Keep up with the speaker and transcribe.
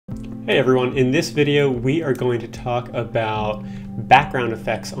Hey everyone, in this video we are going to talk about background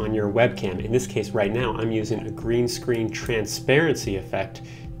effects on your webcam. In this case right now I'm using a green screen transparency effect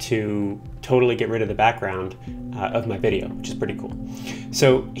to totally get rid of the background of my video, which is pretty cool.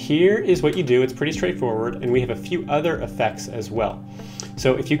 So here is what you do. It's pretty straightforward, and we have a few other effects as well.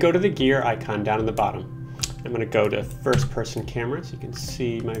 So if you go to the gear icon down in the bottom, I'm going to go to first person camera so you can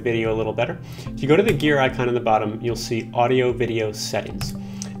see my video a little better. If you go to the gear icon in the bottom, you'll see audio video settings.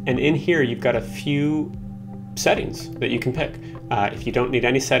 And in here, you've got a few settings that you can pick. If you don't need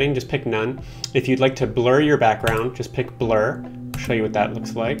any setting, just pick none. If you'd like to blur your background, just pick blur. I'll show you what that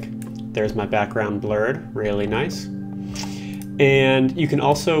looks like. There's my background blurred, really nice. And you can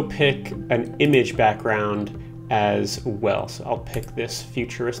also pick an image background as well. So I'll pick this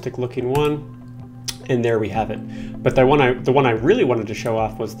futuristic looking one. And there we have it. But the one I really wanted to show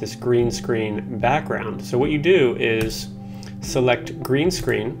off was this green screen background. So what you do is select green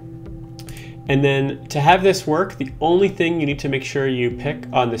screen, and then to have this work, the only thing you need to make sure you pick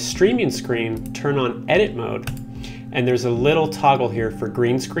on the streaming screen, turn on edit mode, and there's a little toggle here for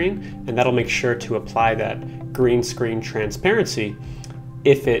green screen, and that'll make sure to apply that green screen transparency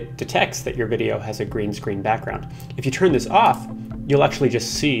if it detects that your video has a green screen background. If you turn this off, you'll actually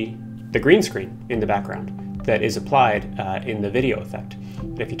just see the green screen in the background that is applied in the video effect.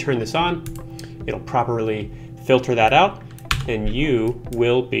 And if you turn this on, it'll properly filter that out, and you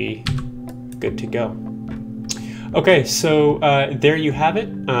will be good to go. Okay, so there you have it.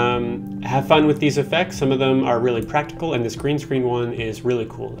 Have fun with these effects. Some of them are really practical, and this green screen one is really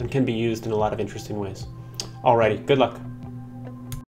cool and can be used in a lot of interesting ways. Alrighty, good luck.